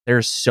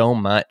there's so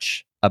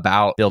much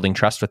about building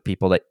trust with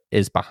people that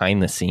is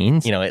behind the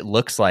scenes. It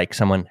looks like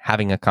someone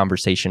having a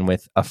conversation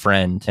with a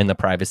friend in the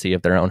privacy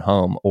of their own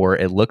home, or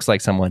it looks like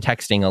someone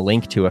texting a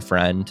link to a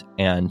friend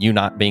and you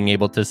not being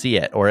able to see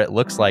it, or it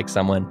looks like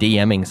someone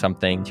DMing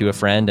something to a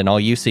friend and all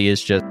you see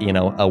is just,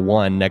 a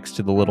 1 next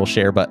to the little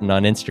share button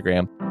on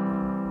Instagram.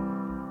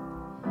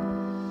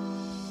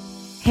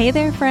 Hey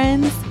there,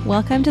 friends.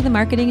 Welcome to the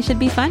Marketing Should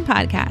Be Fun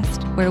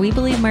podcast, where we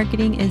believe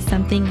marketing is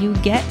something you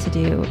get to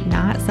do,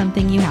 not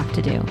something you have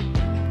to do.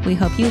 We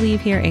hope you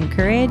leave here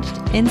encouraged,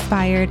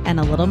 inspired, and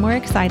a little more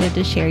excited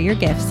to share your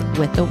gifts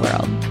with the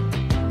world.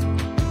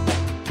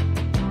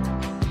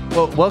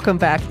 Well, welcome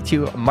back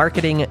to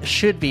Marketing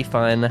Should Be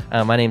Fun.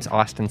 My name's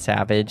Austin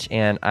Savage,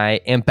 and I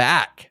am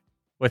back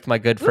with my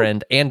good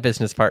friend and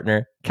business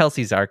partner,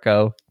 Kelsey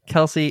Zarko.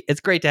 Kelsey,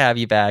 it's great to have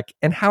you back.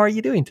 And how are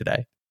you doing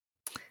today?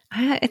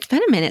 It's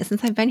been a minute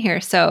since I've been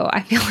here, so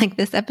I feel like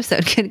this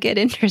episode could get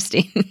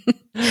interesting.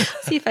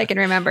 See if I can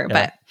remember,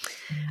 but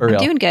I'm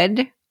doing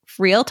good.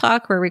 Real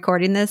talk, we're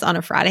recording this on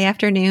a Friday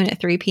afternoon at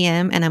 3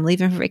 p.m. and I'm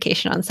leaving for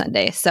vacation on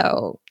Sunday.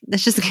 So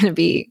it's just going to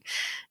be,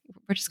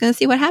 we're just going to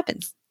see what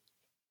happens.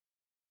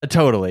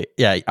 Totally.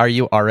 Yeah. Are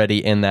you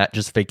already in that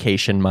just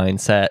vacation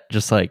mindset,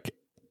 just like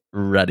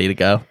ready to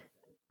go?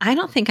 I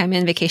don't think I'm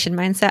in vacation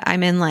mindset.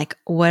 I'm in like,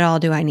 what all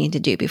do I need to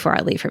do before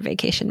I leave for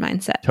vacation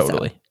mindset?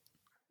 Totally. So,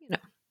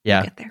 yeah.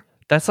 we'll get there.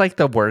 That's like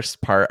the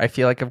worst part, I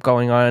feel like, of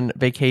going on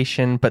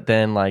vacation, but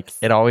then like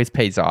it always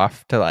pays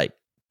off to like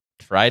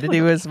try to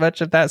do as much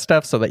of that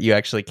stuff so that you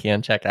actually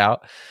can check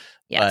out.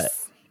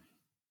 Yes.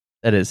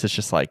 But it's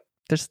just like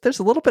there's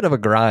a little bit of a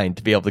grind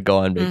to be able to go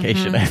on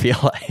vacation, I feel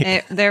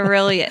like. There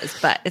really is,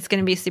 but it's going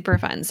to be super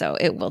fun, so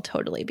it will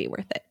totally be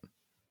worth it.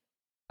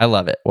 I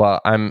love it. Well,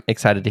 I'm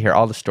excited to hear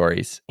all the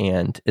stories,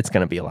 and it's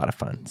going to be a lot of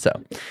fun. So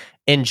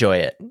enjoy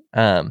it.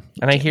 And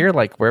I hear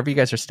like wherever you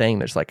guys are staying,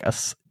 there's like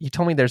you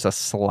told me there's a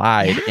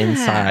slide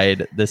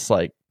inside this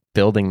like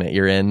building that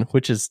you're in,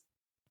 which is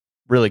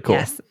really cool.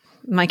 Yes.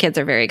 My kids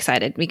are very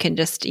excited. We can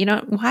just,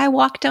 why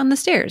walk down the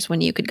stairs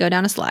when you could go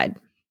down a slide?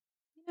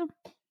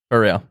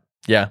 For real.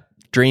 Yeah.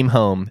 Dream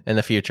home in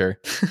the future.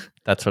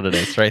 That's what it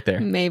is right there.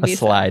 Maybe a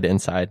slide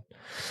inside.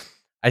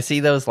 I see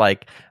those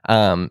like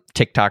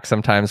TikToks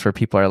sometimes where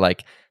people are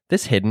like,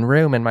 this hidden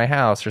room in my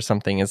house or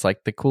something is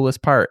like the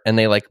coolest part. And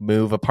they like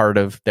move a part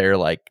of their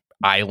like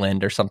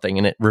island or something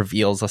and it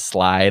reveals a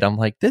slide. I'm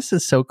like, this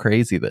is so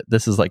crazy that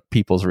this is like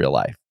people's real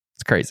life.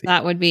 It's crazy.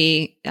 That would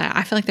be,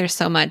 I feel like there's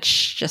so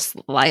much just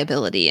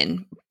liability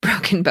and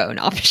broken bone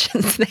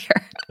options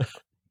there.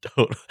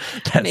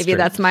 Maybe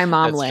that's my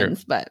mom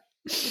lens, but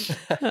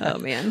oh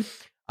man.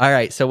 All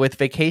right. So with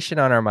vacation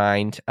on our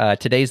mind,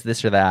 today's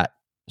this or that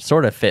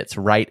sort of fits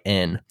right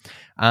in.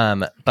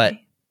 But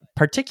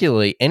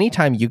particularly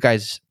anytime you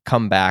guys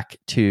come back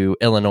to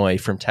Illinois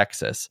from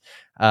Texas,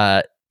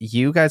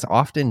 you guys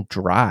often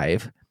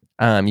drive.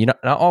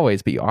 Not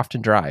always, but you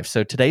often drive.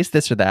 So today's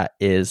this or that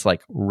is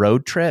like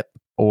road trip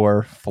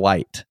or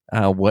flight.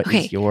 What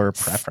is your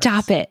preference?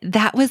 Stop it.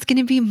 That was going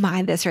to be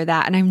my this or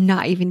that. And I'm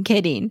not even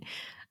kidding.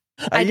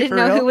 I didn't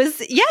know who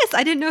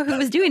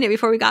was doing it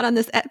before we got on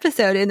this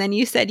episode. And then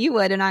you said you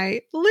would. And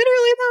that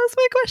was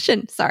my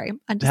question. Sorry.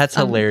 That's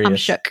hilarious. I'm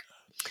shook.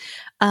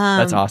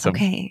 That's awesome.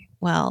 Okay.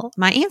 Well,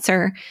 my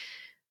answer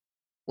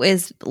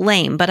is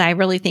lame, but I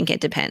really think it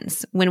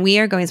depends. When we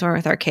are going somewhere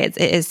with our kids,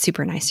 it is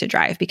super nice to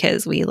drive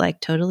because we like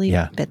totally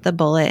bit the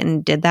bullet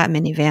and did that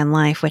minivan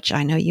life, which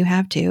I know you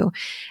have too.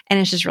 And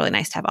it's just really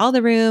nice to have all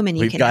the room and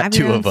you can have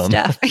your own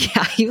stuff.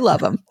 Yeah, you love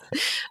them.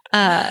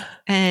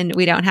 And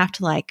we don't have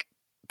to like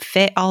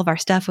fit all of our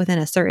stuff within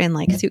a certain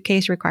like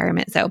suitcase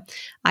requirement. So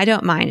I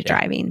don't mind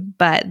driving,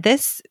 but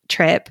this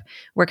trip,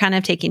 we're kind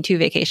of taking 2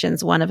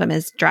 vacations. One of them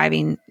is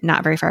driving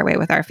not very far away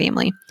with our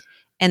family.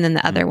 And then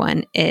the other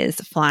one is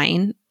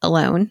flying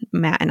alone,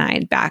 Matt and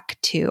I, back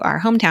to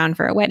our hometown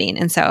for a wedding.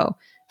 And so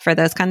for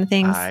those kind of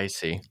things, I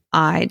see.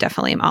 I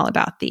definitely am all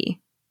about the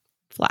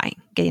flying,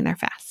 getting there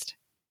fast.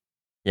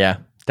 Yeah,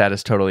 that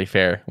is totally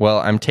fair. Well,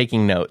 I'm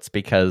taking notes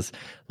because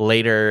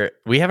later,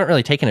 we haven't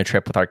really taken a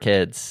trip with our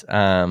kids.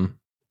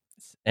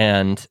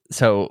 And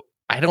so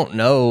I don't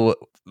know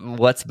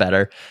what's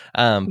better,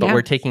 but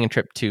we're taking a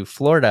trip to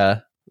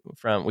Florida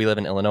we live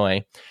in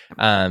Illinois,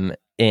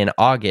 in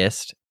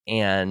August.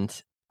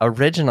 And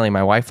originally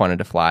my wife wanted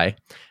to fly.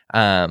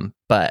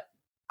 But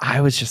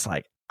I was just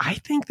like, I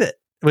think that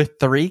with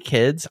 3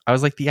 kids, I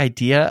was like, the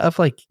idea of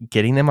like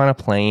getting them on a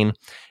plane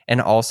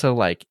and also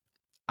like,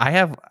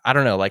 I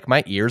don't know, like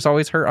my ears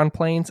always hurt on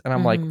planes. And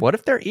I'm like, what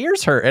if their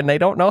ears hurt and they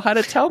don't know how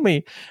to tell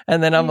me?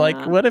 And then I'm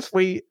like, what if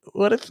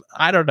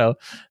I don't know.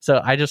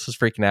 So I just was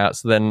freaking out.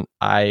 So then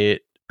I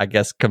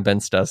guess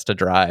convinced us to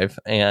drive.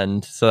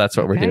 And so that's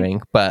what we're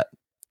doing. But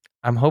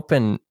I'm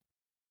hoping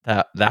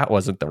that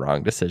wasn't the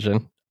wrong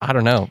decision. I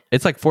don't know.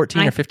 It's like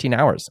 14 or 15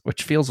 hours,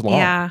 which feels long.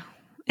 Yeah,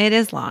 it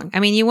is long. I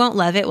mean, you won't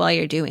love it while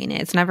you're doing it.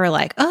 It's never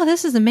like, oh,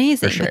 this is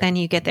amazing. Sure. But then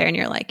you get there and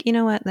you're like, you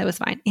know what? That was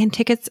fine. And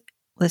tickets,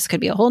 this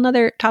could be a whole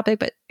nother topic,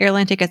 but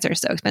airline tickets are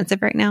so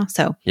expensive right now.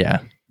 So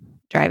yeah,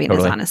 driving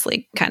is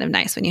honestly kind of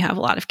nice when you have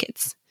a lot of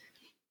kids.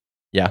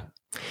 Yeah.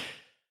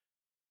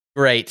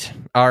 Great.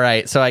 All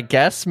right. So I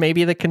guess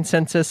maybe the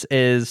consensus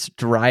is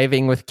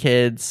driving with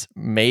kids,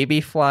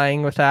 maybe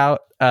flying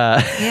without.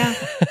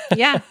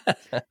 Yeah.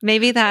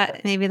 Maybe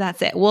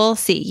that's it. We'll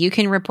see. You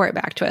can report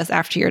back to us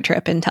after your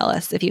trip and tell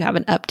us if you have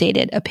an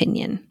updated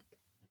opinion.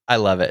 I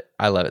love it.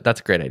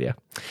 That's a great idea.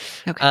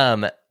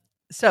 Okay.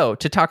 So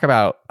to talk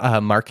about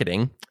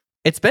marketing,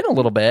 it's been a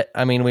little bit.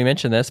 I mean, we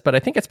mentioned this, but I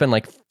think it's been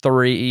like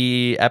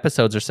 3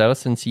 episodes or so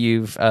since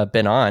you've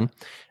been on.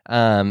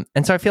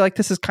 And so I feel like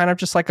this is kind of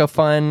just like a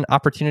fun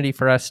opportunity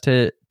for us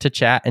to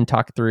chat and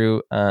talk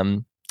through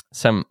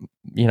some,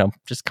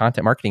 just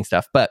content marketing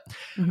stuff. But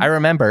I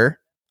remember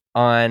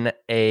on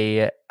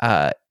a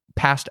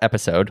past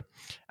episode,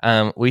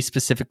 we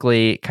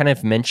specifically kind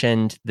of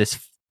mentioned this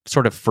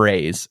sort of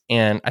phrase,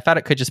 and I thought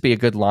it could just be a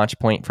good launch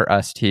point for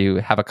us to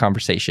have a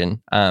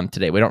conversation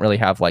today. We don't really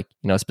have like,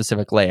 a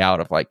specific layout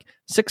of like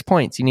 6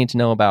 points you need to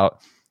know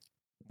about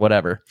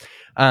whatever.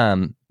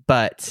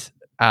 But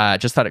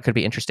just thought it could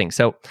be interesting.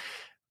 So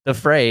the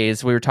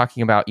phrase, we were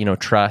talking about,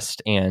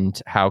 trust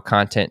and how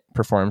content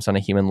performs on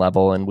a human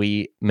level. And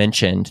we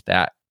mentioned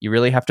that you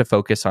really have to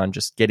focus on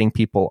just getting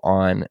people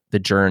on the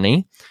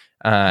journey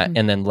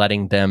and then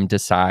letting them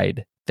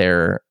decide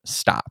their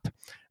stop.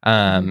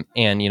 And,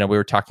 we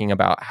were talking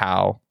about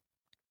how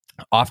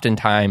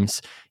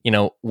oftentimes,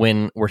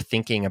 when we're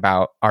thinking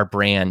about our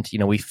brand,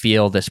 we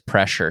feel this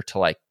pressure to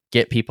like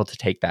get people to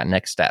take that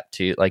next step,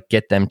 to like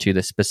get them to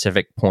the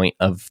specific point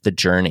of the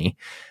journey.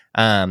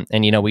 And,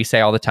 we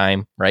say all the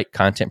time, right?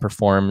 Content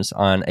performs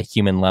on a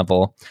human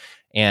level.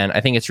 And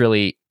I think it's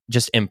really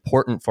just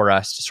important for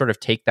us to sort of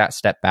take that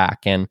step back.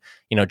 And,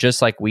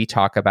 just like we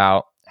talk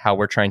about how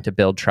we're trying to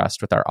build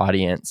trust with our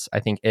audience, I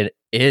think it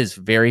is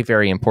very,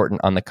 very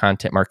important on the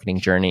content marketing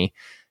journey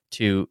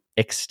to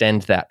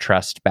extend that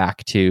trust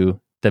back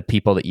to the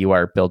people that you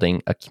are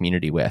building a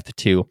community with,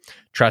 to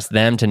trust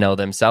them to know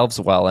themselves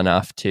well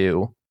enough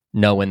to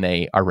know when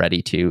they are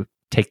ready to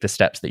take the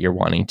steps that you're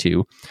wanting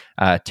to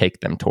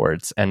take them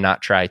towards, and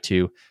not try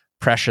to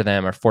pressure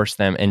them or force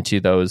them into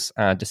those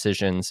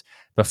decisions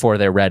before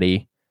they're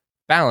ready,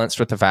 balanced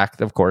with the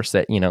fact, of course,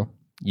 that,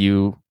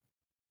 you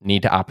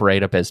need to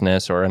operate a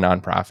business or a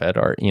nonprofit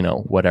or,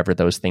 whatever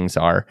those things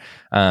are,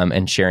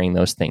 and sharing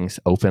those things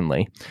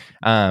openly.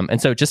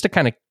 And so just to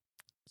kind of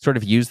sort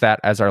of use that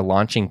as our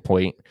launching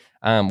point,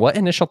 what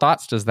initial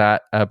thoughts does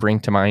that bring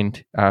to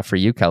mind for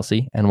you,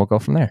 Kelsey? And we'll go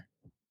from there.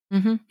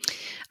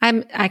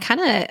 I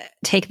kind of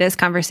take this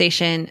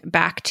conversation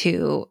back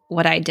to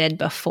what I did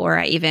before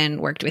I even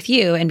worked with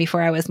you, and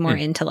before I was more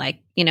into like,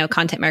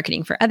 content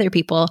marketing for other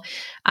people.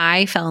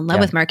 I fell in love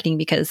with marketing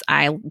because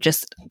I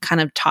just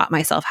kind of taught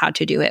myself how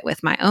to do it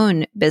with my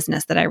own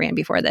business that I ran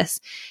before this.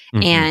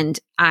 And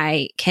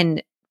I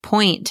can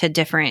point to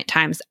different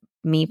times,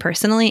 me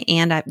personally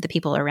and the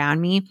people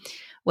around me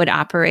would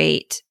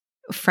operate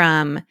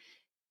from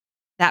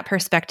that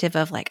perspective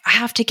of like, I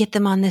have to get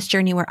them on this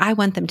journey where I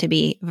want them to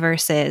be,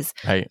 versus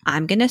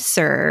I'm going to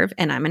serve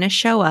and I'm going to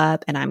show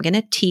up and I'm going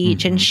to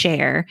teach and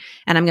share,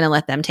 and I'm going to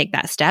let them take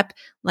that step.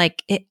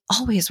 Like, it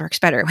always works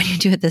better when you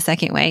do it the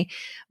second way.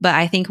 But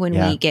I think when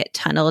we get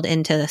tunneled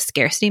into the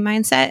scarcity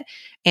mindset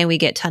and we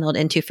get tunneled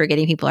into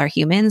forgetting people are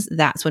humans,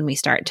 that's when we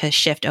start to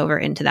shift over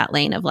into that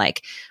lane of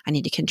like, I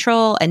need to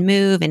control and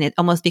move. And it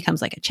almost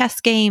becomes like a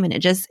chess game, and it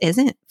just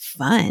isn't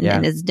fun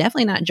and it's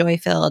definitely not joy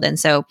filled. And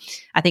so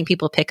I think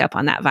people pick up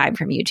on that vibe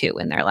from you too,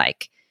 when they're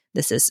like,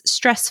 this is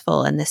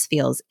stressful and this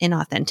feels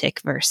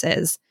inauthentic,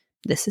 versus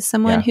this is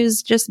someone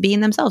who's just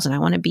being themselves and I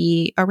want to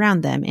be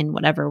around them in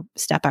whatever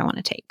step I want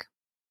to take.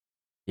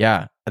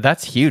 Yeah,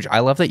 that's huge. I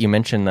love that you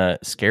mentioned the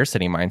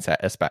scarcity mindset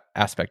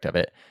aspect of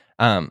it.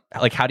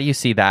 Like, how do you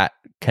see that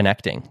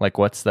connecting? Like,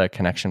 what's the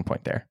connection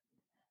point there?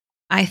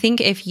 I think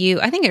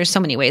there's so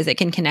many ways it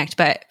can connect,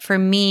 but for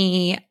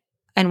me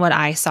and what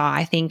I saw,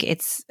 I think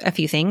it's a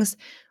few things.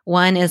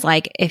 One is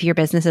like, if your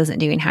business isn't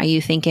doing how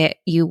you think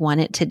you want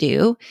it to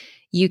do,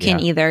 you can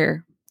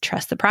either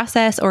trust the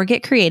process or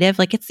get creative.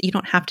 Like, you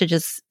don't have to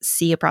just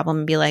see a problem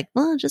and be like,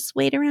 well, just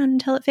wait around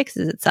until it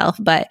fixes itself.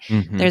 But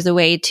there's a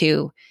way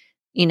to,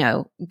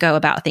 go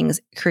about things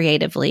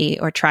creatively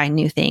or try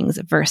new things,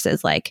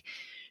 versus like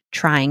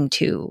trying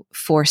to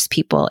force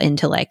people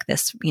into like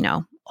this,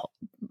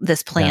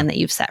 this plan that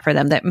you've set for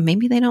them that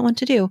maybe they don't want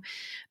to do.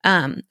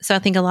 So I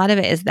think a lot of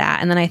it is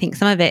that. And then I think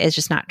some of it is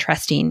just not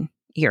trusting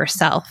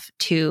yourself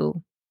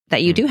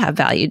that you do have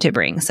value to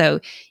bring. So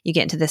you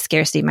get into this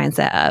scarcity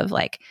mindset of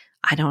like,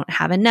 I don't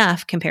have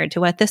enough compared to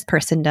what this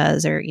person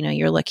does, or,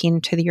 you're looking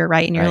to your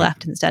right and your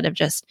left instead of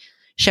just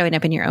showing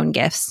up in your own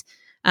gifts.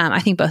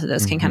 I think both of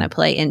those can kind of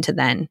play into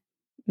then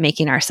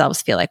making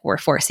ourselves feel like we're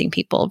forcing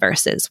people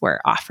versus we're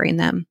offering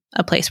them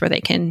a place where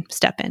they can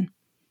step in.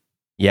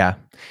 Yeah.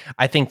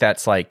 I think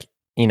that's like,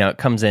 it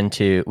comes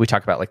into, we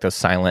talk about like those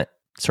silent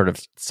sort of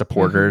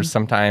supporters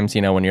sometimes,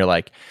 when you're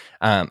like,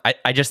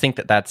 I just think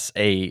that that's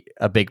a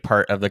big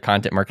part of the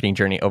content marketing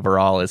journey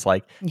overall, is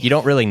like, you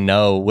don't really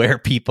know where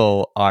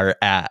people are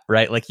at,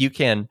 right? Like you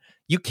can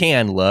you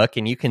can look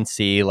and you can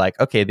see like,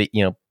 okay, that,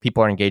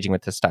 people are engaging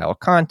with this style of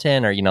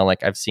content, or,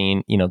 like I've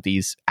seen,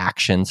 these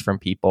actions from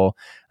people.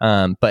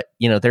 But,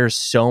 there's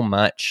so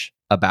much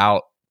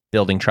about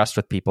building trust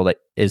with people that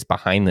is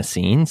behind the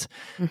scenes,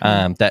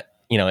 that,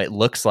 it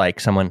looks like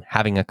someone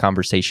having a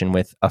conversation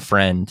with a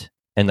friend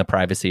in the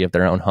privacy of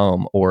their own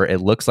home, or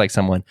it looks like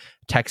someone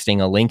texting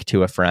a link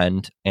to a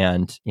friend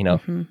and,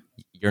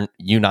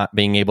 you not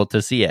being able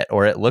to see it,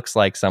 or it looks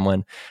like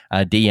someone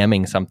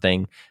DMing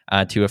something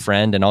to a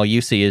friend, and all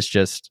you see is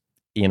just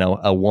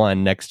a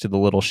 1 next to the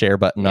little share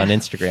button on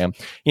Instagram.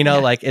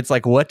 Like it's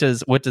like, what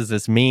does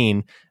this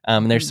mean?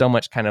 And there's so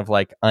much kind of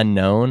like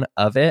unknown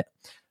of it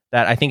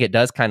that I think it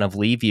does kind of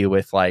leave you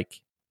with like,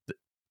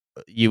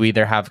 you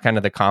either have kind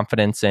of the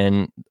confidence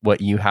in what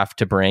you have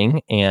to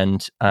bring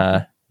and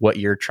what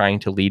you're trying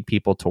to lead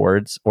people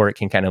towards, or it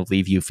can kind of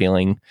leave you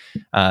feeling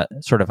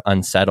sort of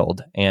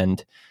unsettled.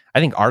 And I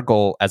think our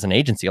goal as an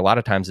agency a lot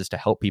of times is to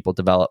help people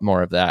develop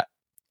more of that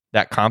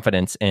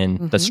confidence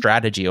in the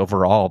strategy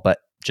overall, but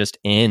just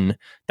in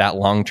that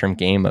long-term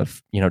game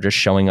of, just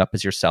showing up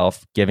as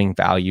yourself, giving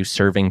value,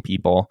 serving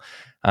people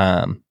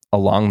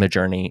along the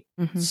journey,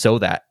 so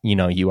that,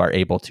 you are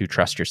able to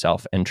trust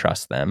yourself and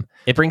trust them.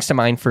 It brings to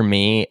mind for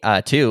me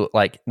too,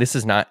 like this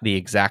is not the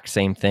exact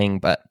same thing,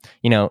 but,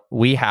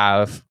 we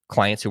have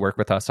clients who work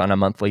with us on a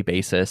monthly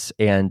basis.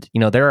 And,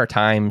 there are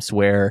times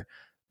where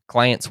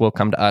clients will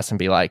come to us and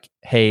be like,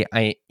 hey,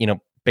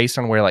 based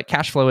on where like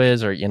cash flow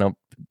is, or,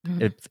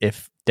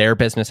 if their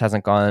business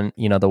hasn't gone,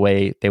 the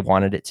way they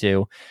wanted it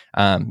to,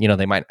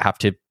 they might have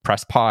to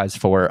press pause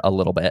for a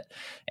little bit.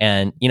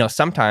 And,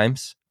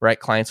 sometimes, right,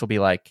 clients will be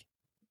like,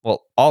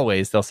 well,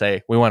 always they'll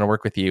say, we want to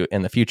work with you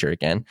in the future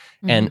again.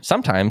 And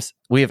sometimes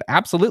we have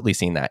absolutely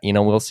seen that.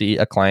 We'll see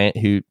a client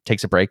who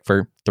takes a break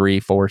for 3,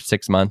 4,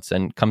 6 months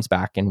and comes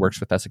back and works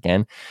with us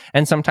again.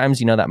 And sometimes,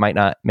 that might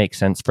not make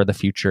sense for the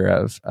future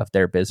of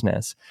their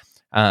business.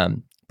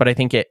 But I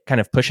think it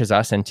kind of pushes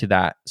us into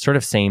that sort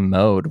of same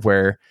mode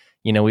where,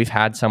 we've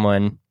had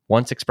someone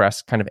once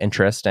express kind of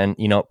interest, and,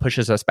 it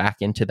pushes us back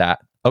into that,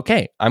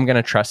 okay, I'm going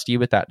to trust you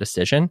with that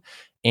decision,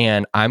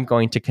 and I'm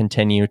going to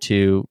continue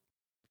to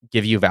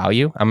give you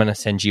value. I'm going to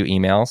send you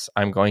emails.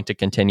 I'm going to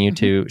continue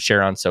to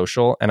share on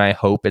social, and I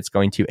hope it's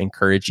going to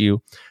encourage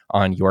you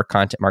on your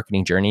content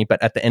marketing journey.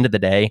 But at the end of the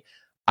day,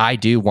 I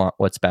do want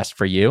what's best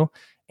for you.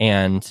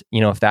 And,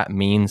 if that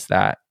means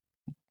that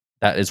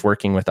is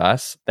working with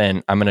us,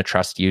 then I'm going to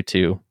trust you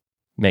to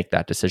make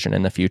that decision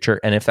in the future.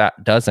 And if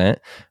that doesn't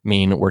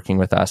mean working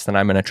with us, then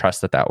I'm going to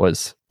trust that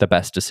was the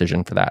best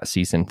decision for that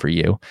season for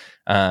you.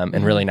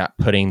 And really not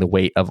putting the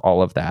weight of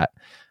all of that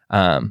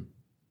on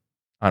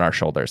our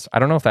shoulders. I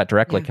don't know if that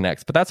directly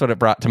connects, but that's what it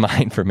brought to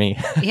mind for me.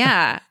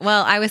 Yeah.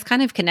 Well, I was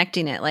kind of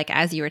connecting it, like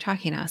as you were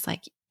talking, I was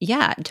like,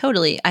 yeah,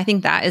 totally. I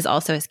think that is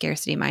also a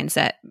scarcity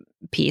mindset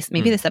piece.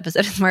 Maybe this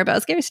episode is more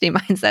about scarcity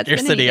mindset.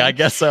 Scarcity, I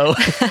guess so.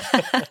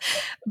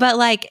 But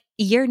like,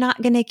 you're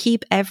not going to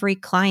keep every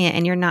client,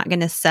 and you're not going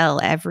to sell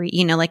every,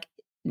 like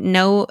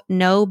no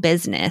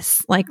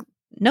business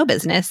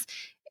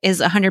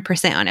is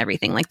 100% on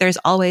everything. Like there's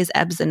always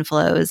ebbs and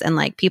flows, and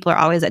like people are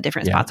always at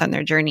different spots on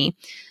their journey.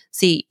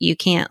 So you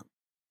can't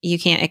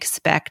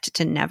expect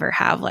to never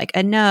have like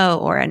a no,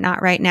 or a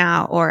not right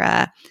now, or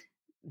a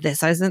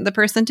this isn't the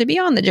person to be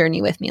on the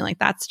journey with me. Like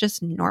that's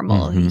just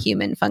normal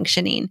human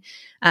functioning.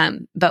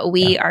 But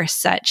we are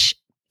such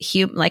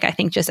like, I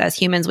think just as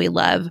humans, we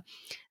love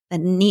the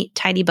neat,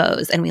 tidy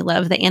bows, and we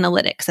love the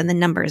analytics and the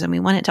numbers, and we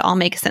want it to all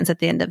make sense at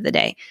the end of the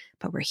day,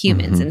 but we're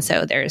humans. And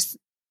so there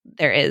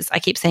is, I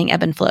keep saying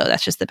ebb and flow.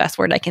 That's just the best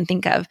word I can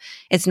think of.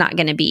 It's not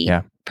going to be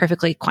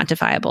perfectly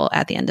quantifiable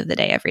at the end of the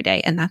day, every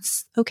day. And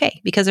that's okay,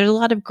 because there's a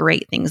lot of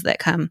great things that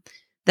come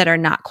that are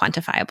not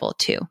quantifiable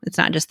too. It's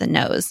not just the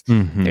no's.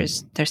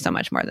 There's so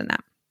much more than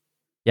that.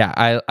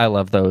 Yeah, I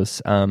love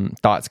those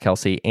thoughts,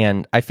 Kelsey.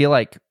 And I feel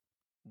like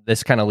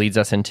this kind of leads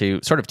us into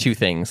sort of two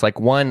things. Like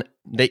one,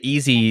 the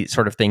easy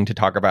sort of thing to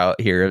talk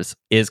about here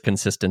is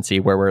consistency,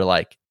 where we're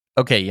like,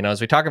 okay, as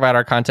we talk about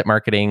our content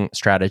marketing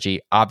strategy,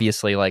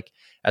 obviously, like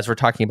as we're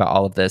talking about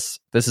all of this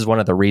is one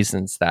of the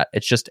reasons that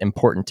it's just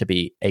important to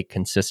be a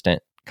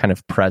consistent kind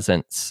of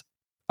presence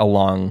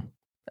along,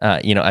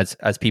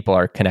 as people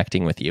are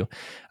connecting with you.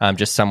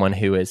 Just someone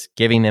who is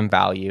giving them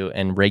value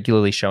and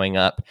regularly showing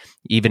up,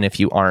 even if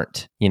you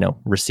aren't,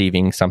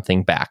 receiving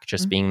something back,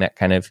 just being that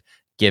kind of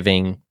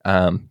giving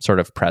sort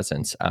of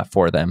presence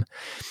for them.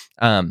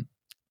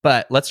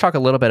 But let's talk a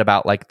little bit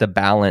about like the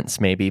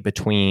balance maybe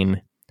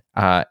between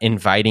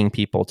inviting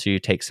people to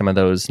take some of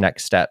those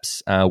next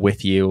steps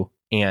with you,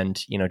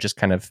 and just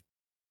kind of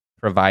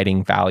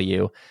providing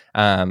value,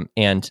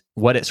 and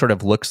what it sort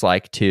of looks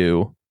like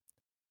to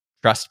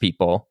trust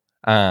people,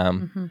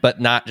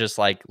 but not just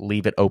like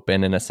leave it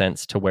open in a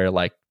sense to where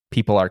like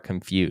people are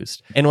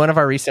confused. In one of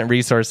our recent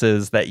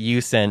resources that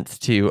you sent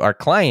to our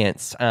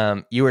clients,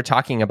 you were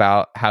talking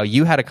about how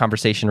you had a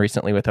conversation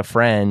recently with a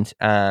friend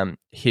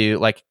who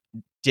like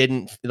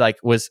didn't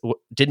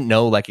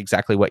know like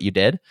exactly what you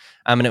did,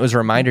 and it was a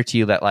reminder to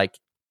you that like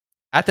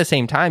at the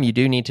same time you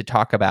do need to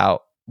talk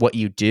about what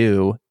you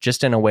do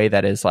just in a way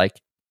that is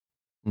like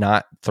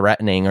not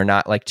threatening or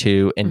not like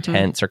too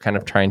intense or kind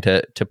of trying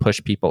to push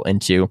people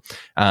into,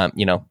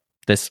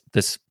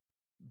 this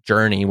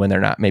journey when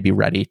they're not maybe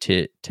ready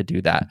to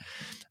do that.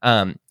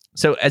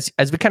 So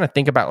as we kind of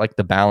think about like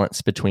the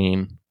balance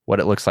between what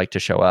it looks like to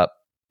show up,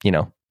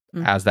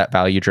 as that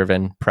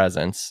value-driven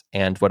presence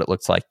and what it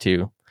looks like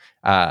to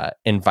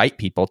invite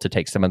people to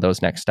take some of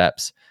those next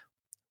steps,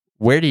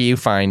 where do you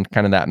find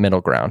kind of that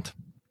middle ground?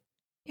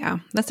 Yeah,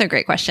 that's a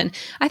great question.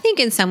 I think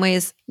in some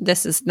ways,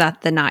 this is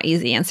not the not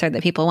easy answer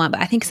that people want,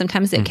 but I think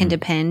sometimes it can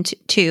depend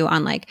too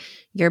on like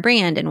your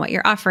brand and what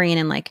you're offering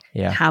and like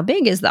how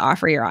big is the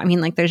offer you're on. I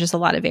mean, like there's just a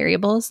lot of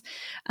variables.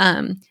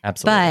 Absolutely.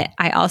 But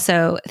I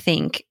also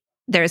think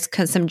there's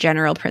some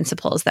general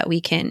principles that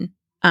we can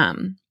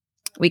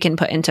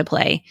put into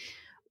play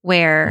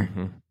where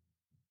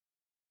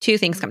two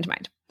things come to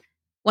mind.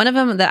 One of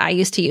them that I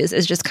used to use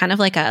is just kind of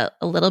like a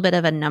little bit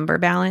of a number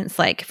balance.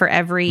 Like for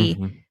every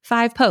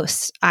 5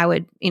 posts, I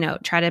would,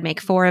 try to make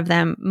 4 of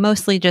them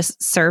mostly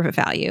just serve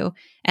value.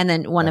 And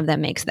then one of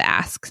them makes the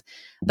asks.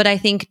 But I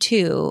think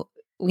too,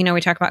 we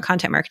talk about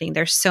content marketing.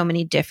 There's so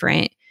many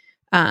different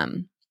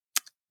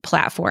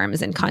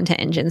platforms and content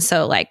engines.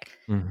 So like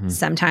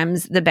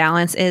sometimes the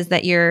balance is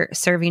that you're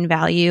serving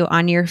value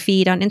on your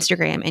feed on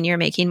Instagram and you're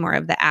making more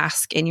of the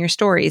ask in your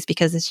stories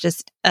because it's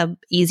just a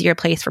easier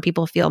place for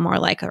people to feel more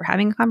like they're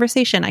having a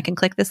conversation. I can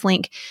click this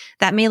link.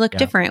 That may look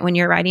different when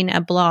you're writing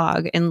a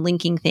blog and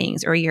linking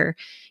things or you're,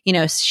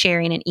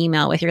 sharing an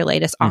email with your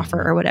latest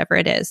offer or whatever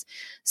it is.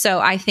 So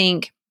I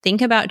think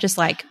about just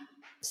like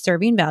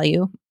serving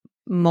value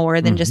more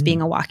than just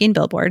being a walking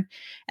billboard.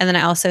 And then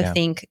I also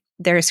think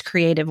there's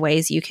creative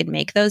ways you could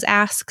make those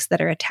asks that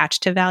are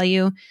attached to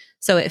value.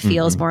 So it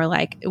feels more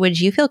like, would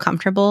you feel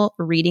comfortable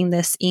reading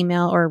this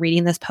email or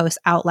reading this post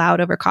out loud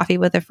over coffee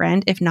with a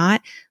friend? If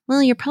not,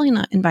 well, you're probably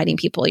not inviting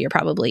people. You're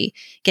probably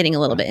getting a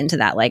little bit into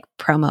that like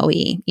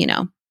promo-y,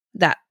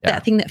 that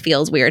thing that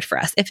feels weird for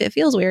us. If it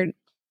feels weird,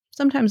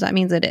 sometimes that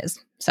means it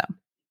is. So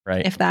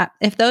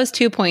if those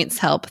 2 points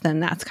help,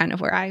 then that's kind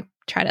of where I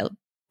try to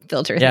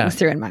filter things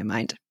through in my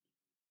mind.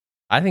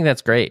 I think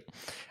that's great.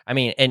 I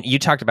mean, and you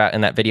talked about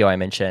in that video I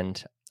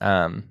mentioned,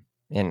 and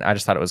I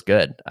just thought it was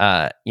good.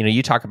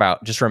 You talk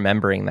about just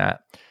remembering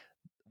that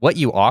what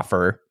you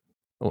offer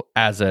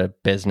as a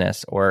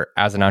business or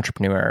as an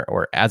entrepreneur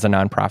or as a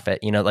nonprofit,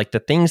 like the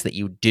things that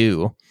you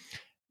do,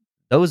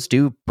 those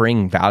do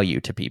bring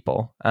value to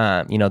people.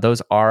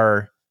 Those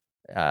are,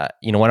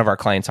 one of our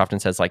clients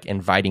often says like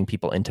inviting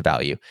people into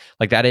value.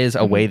 Like that is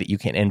a way that you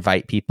can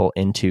invite people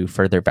into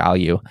further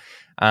value.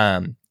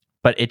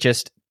 But it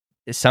just,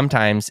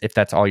 sometimes if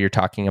that's all you're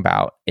talking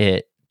about,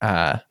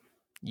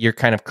 you're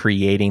kind of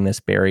creating this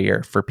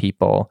barrier for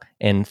people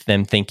and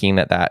them thinking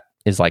that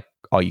is like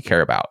all you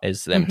care about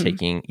is them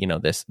taking,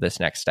 this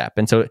next step.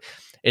 And so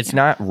it's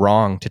not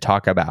wrong to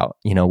talk about,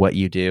 what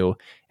you do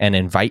and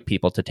invite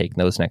people to take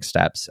those next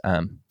steps.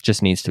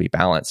 Just needs to be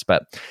balanced.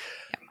 But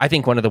I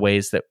think one of the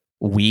ways that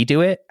we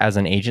do it as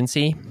an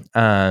agency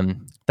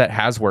that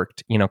has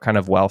worked, kind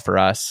of well for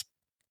us,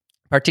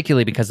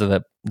 particularly because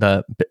of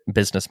the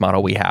business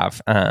model we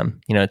have.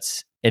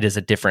 It is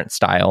a different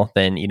style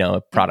than,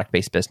 a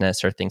product-based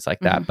business or things like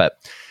that. But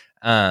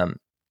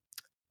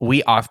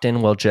we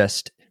often will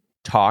just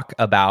talk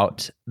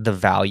about the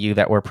value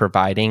that we're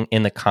providing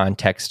in the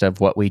context of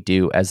what we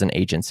do as an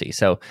agency.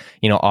 So,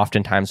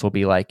 oftentimes we'll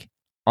be like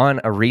on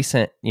a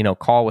recent,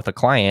 call with a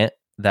client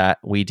that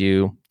we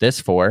do this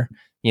for,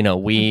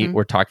 we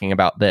were talking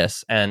about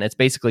this. And it's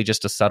basically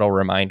just a subtle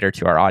reminder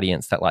to our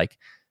audience that like,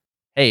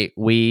 hey,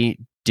 we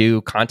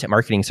do content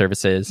marketing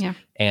services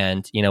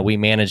and, we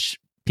manage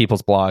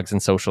people's blogs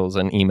and socials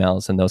and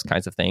emails and those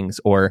kinds of things.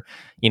 Or,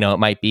 it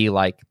might be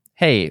like,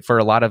 hey, for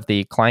a lot of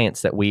the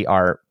clients that we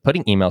are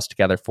putting emails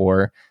together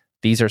for,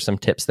 these are some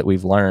tips that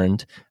we've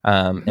learned.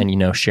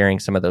 And, sharing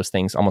some of those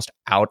things almost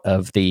out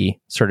of the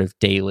sort of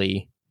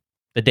the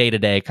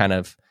day-to-day kind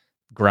of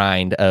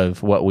grind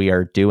of what we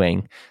are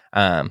doing,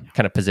 kind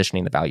of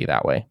positioning the value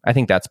that way. I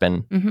think that's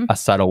been a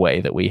subtle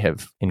way that we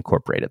have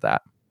incorporated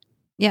that.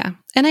 Yeah.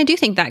 And I do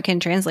think that can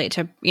translate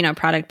to,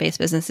 product-based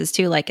businesses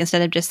too. Like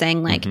instead of just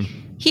saying like,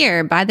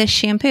 here, buy this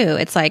shampoo,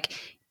 it's like,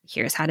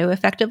 here's how to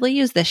effectively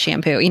use this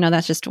shampoo.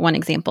 That's just one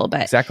example,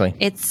 but exactly.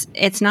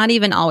 It's not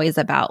even always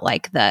about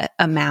like the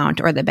amount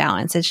or the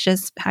balance. It's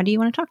just, how do you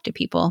want to talk to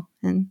people?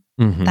 And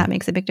that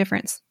makes a big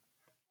difference.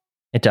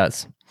 It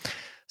does.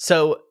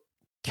 So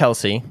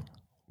Kelsey,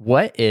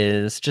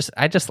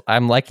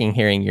 I'm liking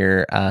hearing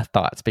your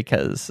thoughts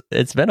because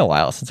it's been a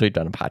while since we've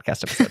done a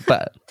podcast episode,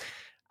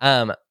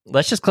 but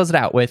let's just close it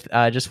out with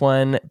just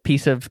one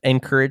piece of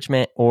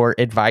encouragement or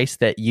advice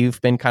that you've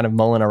been kind of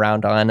mulling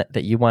around on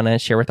that you want to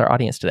share with our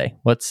audience today.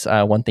 What's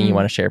one thing you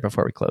want to share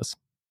before we close?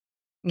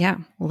 Yeah,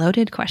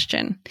 loaded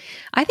question.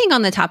 I think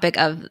on the topic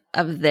of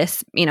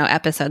this,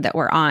 episode that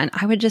we're on,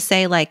 I would just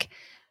say like,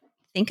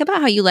 think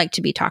about how you like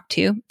to be talked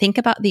to. Think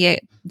about the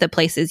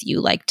places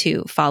you like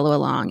to follow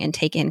along and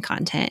take in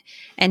content,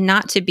 and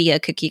not to be a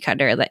cookie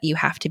cutter that you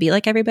have to be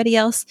like everybody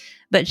else,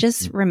 but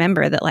just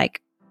remember that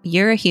like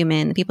you're a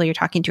human. The people you're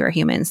talking to are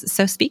humans.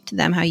 So speak to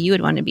them how you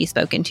would want to be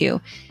spoken to.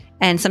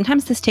 And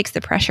sometimes this takes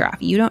the pressure off.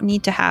 You don't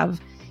need to have,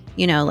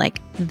 like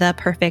the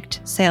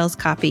perfect sales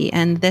copy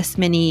and this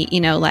many,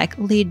 like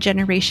lead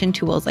generation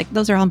tools. Like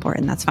those are all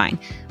important. That's fine.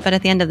 But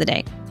at the end of the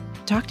day,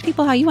 talk to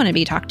people how you want to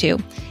be talked to.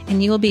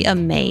 And you will be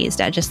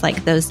amazed at just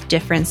like those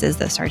differences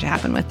that start to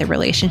happen with the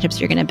relationships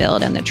you're going to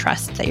build and the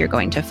trust that you're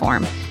going to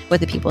form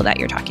with the people that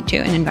you're talking to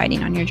and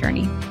inviting on your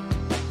journey.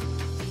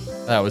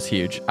 That was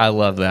huge. I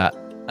love that.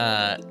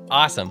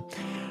 Awesome.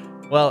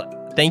 Well,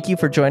 thank you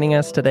for joining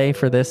us today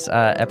for this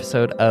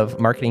episode of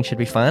Marketing Should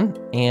Be Fun.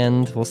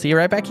 And we'll see you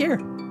right back here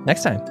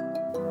next time.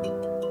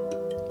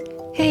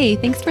 Hey,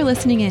 thanks for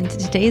listening in to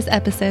today's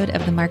episode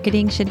of the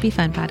Marketing Should Be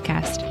Fun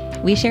podcast.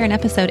 We share an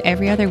episode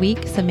every other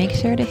week, so make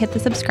sure to hit the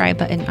subscribe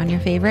button on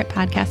your favorite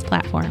podcast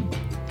platform.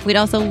 We'd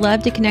also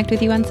love to connect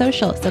with you on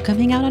social, so come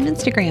hang out on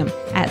Instagram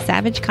at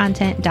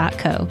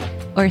savagecontent.co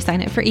or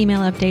sign up for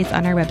email updates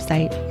on our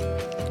website.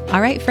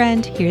 All right,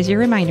 friend, here's your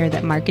reminder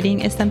that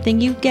marketing is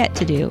something you get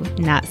to do,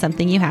 not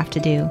something you have to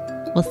do.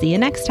 We'll see you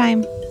next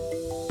time.